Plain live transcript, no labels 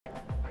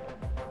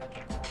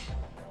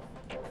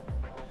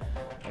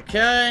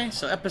Okay,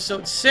 so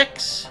episode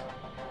 6.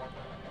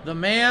 The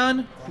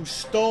man who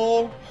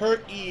stole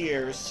her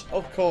ears.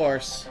 Of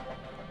course.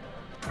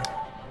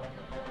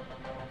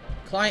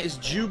 Client is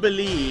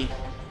Jubilee.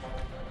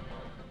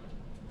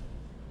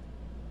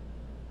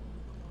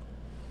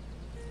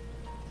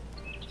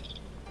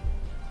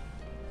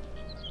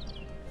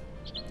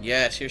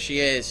 Yes, here she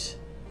is.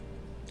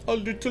 A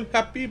little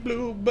happy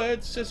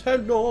bluebird says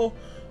hello.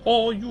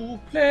 Oh, you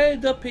play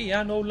the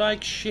piano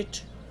like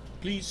shit.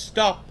 Please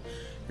stop.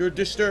 You're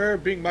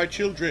disturbing my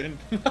children.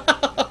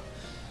 What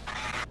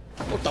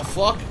the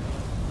fuck?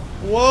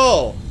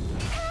 Whoa.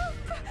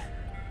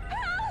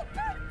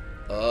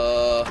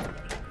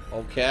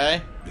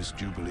 Okay. Miss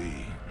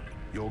Jubilee,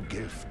 your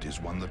gift is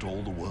one that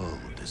all the world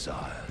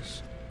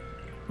desires.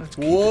 Let's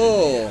keep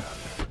Whoa.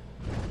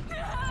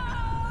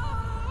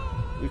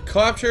 We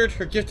captured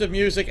her gift of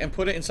music and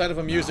put it inside of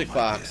a music Now, my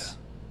box. dear,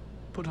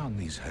 put on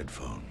these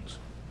headphones.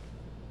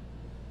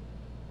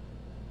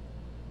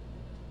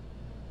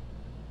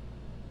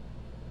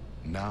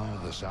 Now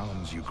the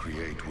sounds you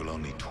create will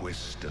only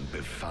twist and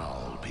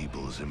befoul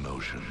people's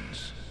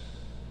emotions.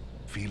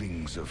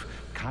 Feelings of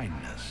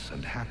kindness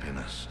and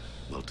happiness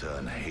will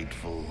turn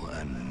hateful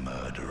and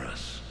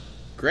murderous.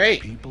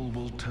 Great. People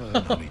will turn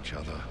on each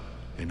other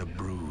in a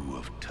brew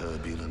of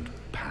turbulent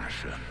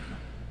passion.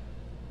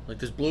 Like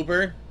this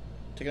bluebird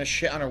taking a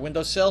shit on her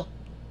windowsill.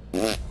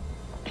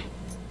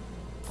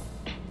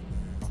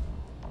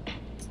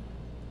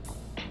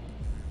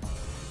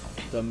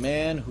 The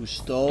man who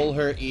stole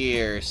her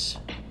ears.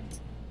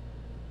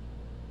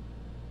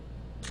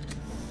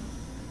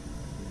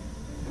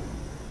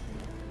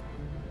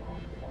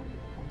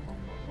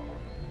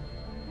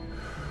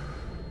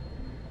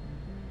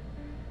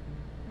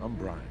 I'm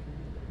Brian.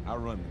 I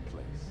run the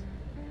place.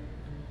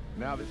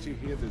 Now that you're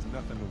here, there's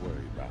nothing to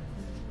worry about.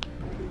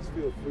 Please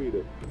feel free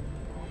to...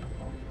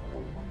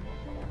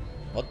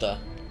 What the?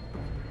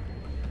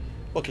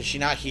 What, can she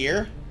not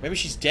hear? Maybe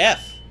she's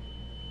deaf.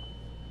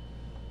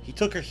 He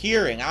took her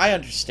hearing, I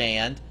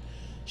understand.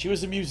 She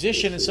was a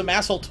musician and some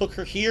asshole took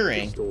her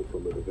hearing. Stole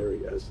from her the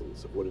very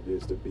essence of what it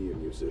is to be a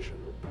musician.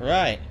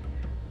 Right.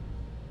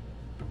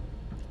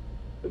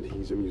 And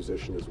he's a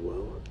musician as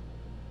well?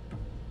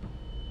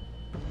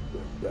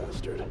 That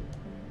bastard.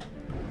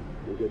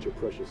 We'll get your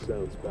precious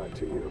sounds back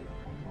to you,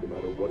 no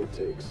matter what it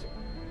takes.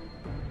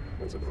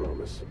 That's a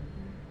promise.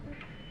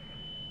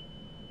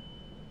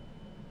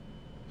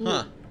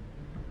 Huh.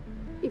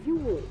 If you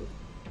would,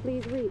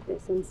 please read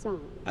this and sign.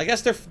 I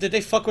guess did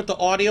they fuck with the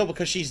audio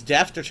because she's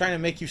deaf? They're trying to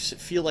make you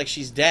feel like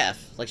she's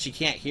deaf. Like she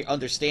can't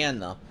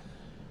understand, though.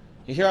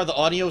 You hear how the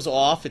audio's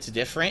off? It's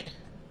different.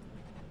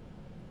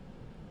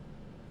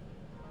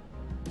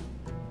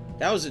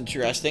 That was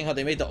interesting, how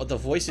they made the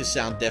voices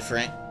sound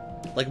different.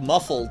 Like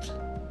muffled.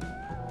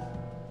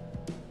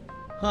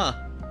 Huh.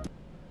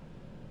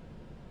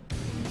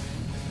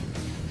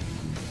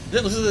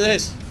 Listen to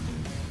this.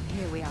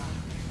 Here we are.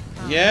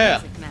 Our Yeah.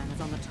 music man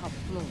is on the top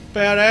floor.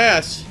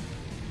 Badass.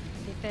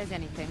 If there's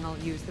anything, I'll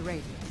use the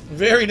radio.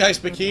 Very nice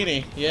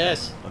bikini.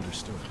 Yes.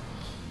 Understood.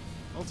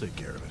 I'll take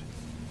care of it.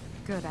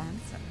 Good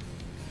answer.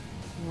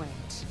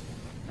 Wait,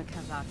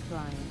 because our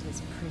client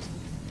is pretty.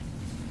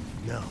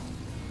 No.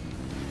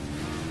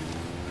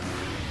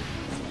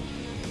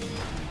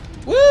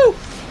 Woo!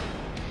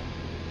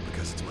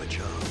 Because it's my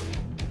job.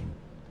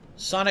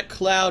 Sonic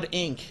Cloud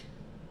Inc.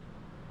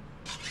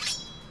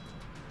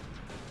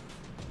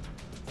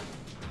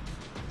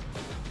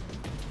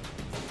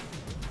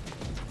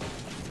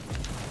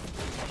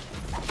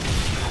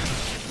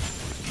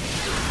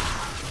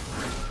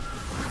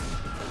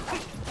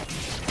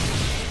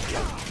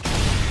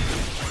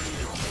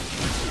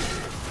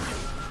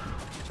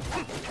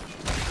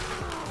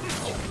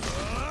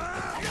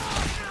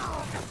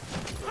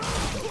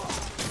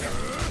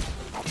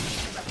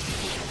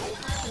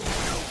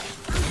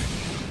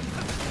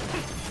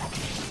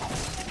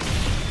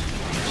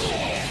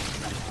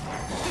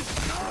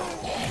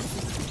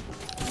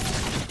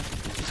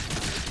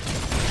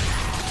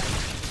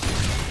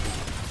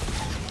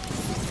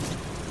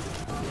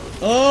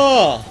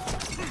 Oh!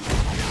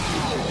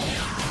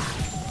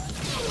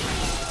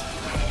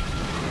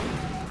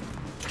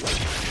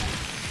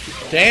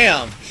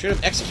 Damn! Should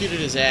have executed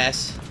his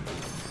ass.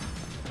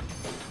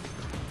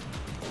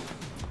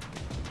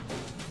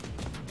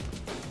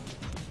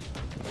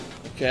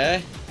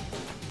 Okay.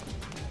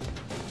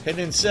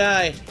 Heading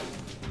inside.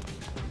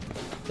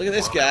 Look at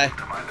this guy.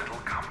 To my little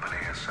company,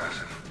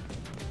 assassin.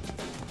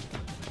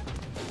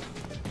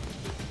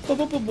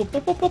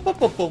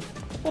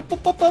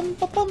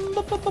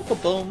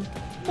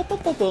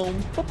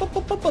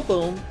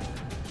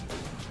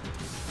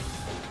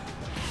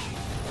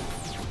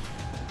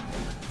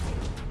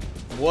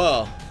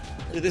 Whoa.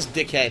 Look at this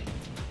dickhead.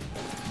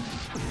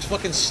 He's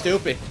fucking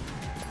stupid.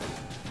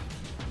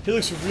 He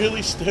looks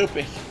really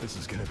stupid. This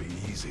is gonna be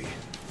easy.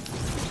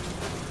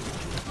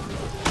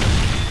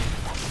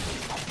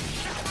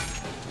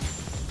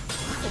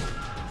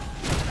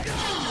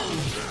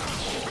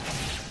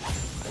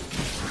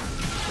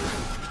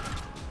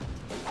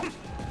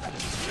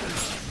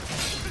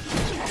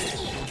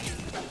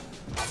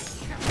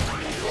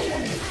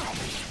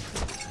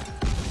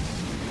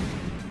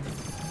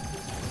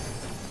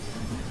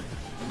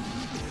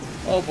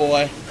 Oh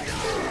boy.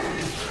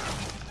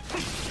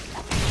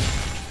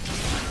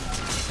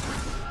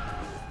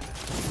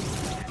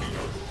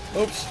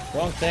 Oops,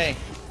 wrong thing.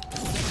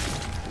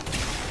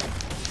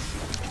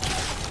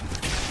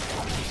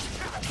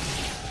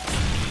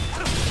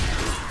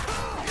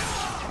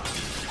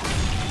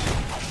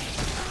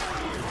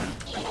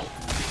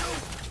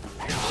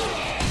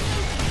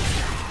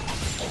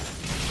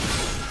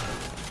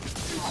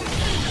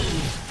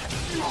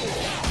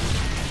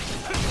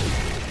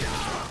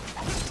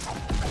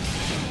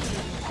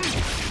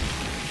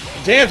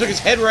 Damn, took his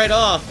head right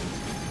off.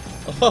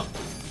 Oh.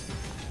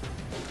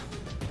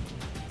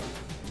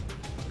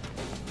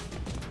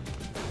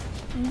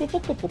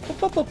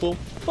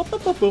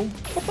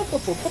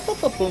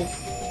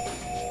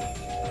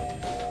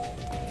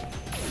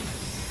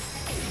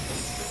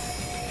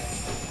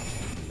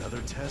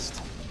 Another test?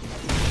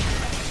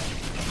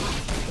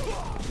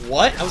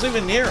 What? I wasn't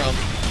even near him.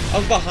 I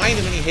was behind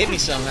him and he hit me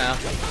somehow.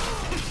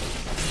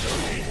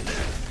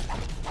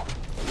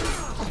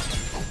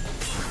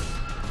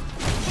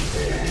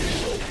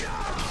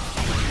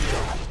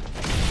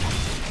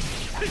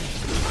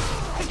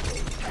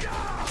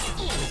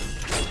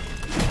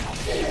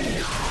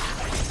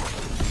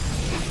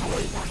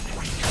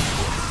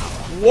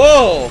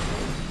 Whoa!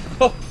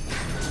 Oh.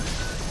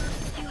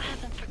 You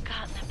haven't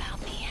forgotten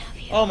about me, have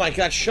you? Oh my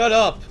god, shut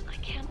up. I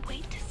can't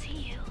wait to see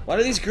you. Why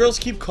do these girls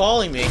keep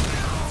calling me?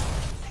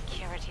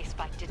 Security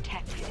spike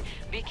detected.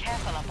 Be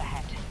careful up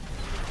ahead.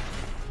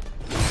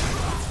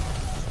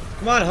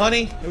 Come on,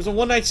 honey. It was a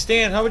one-night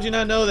stand. How would you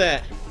not know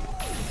that?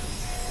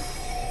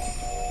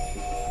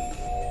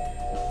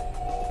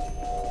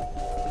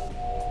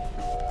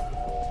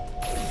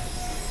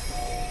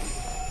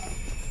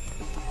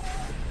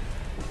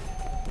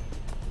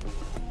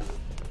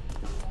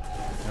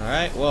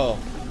 Alright, whoa.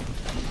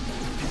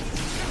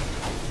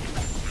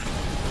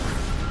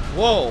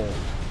 Whoa.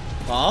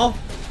 Huh?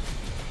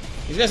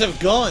 These guys have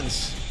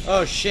guns.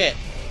 Oh, shit.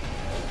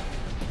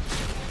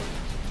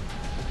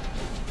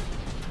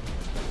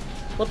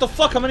 What the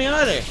fuck? How many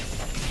are there?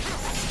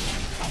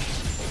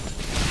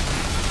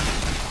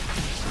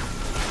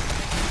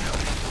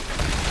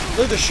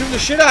 Look, they're shooting the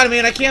shit out of me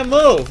and I can't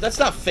move. That's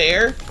not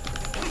fair.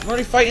 I'm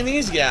already fighting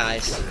these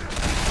guys.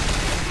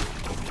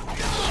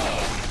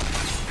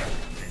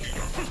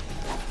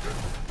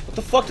 What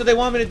the fuck do they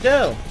want me to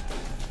do?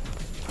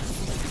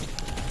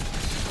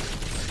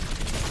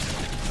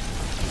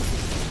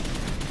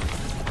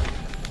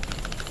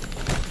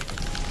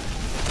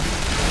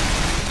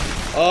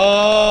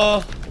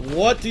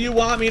 What do you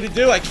want me to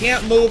do? I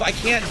can't move, I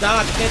can't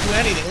dodge, I can't do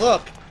anything,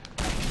 look.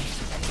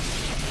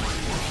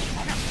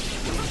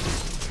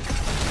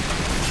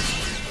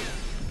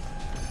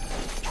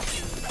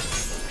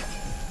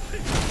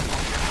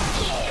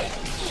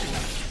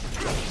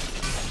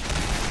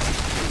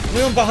 I'm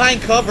moving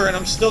behind cover and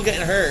I'm still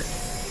getting hurt.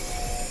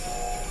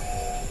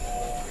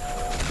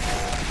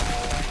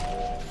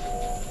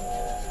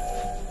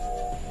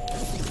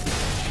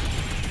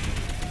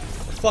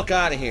 Get the fuck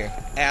out of here,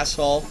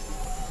 asshole.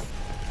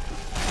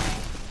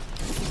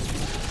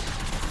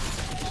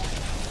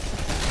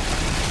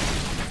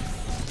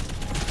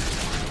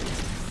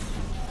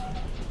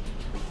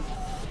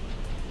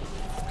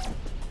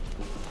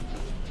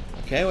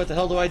 Okay, what the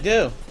hell do I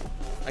do?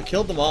 I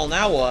killed them all,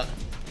 now what?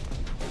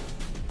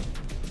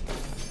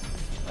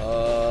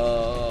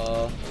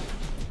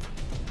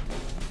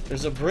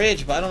 There's a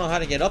bridge, but I don't know how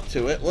to get up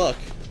to it. Look.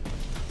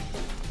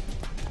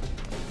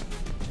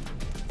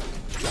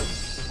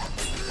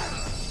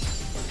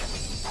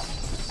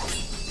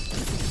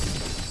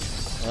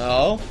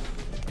 Oh.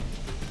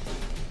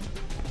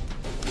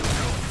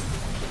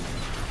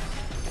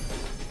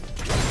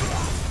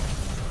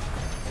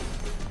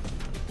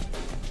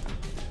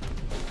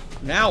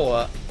 Now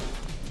what?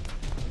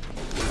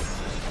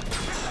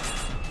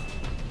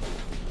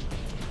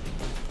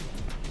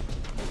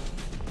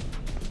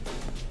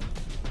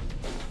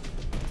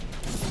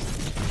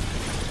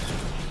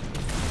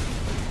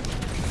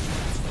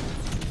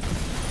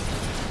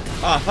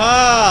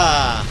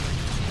 Aha!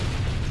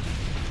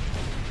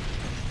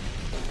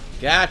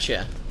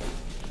 Gotcha.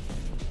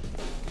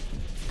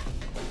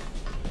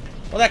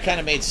 Well, that kind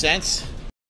of made sense.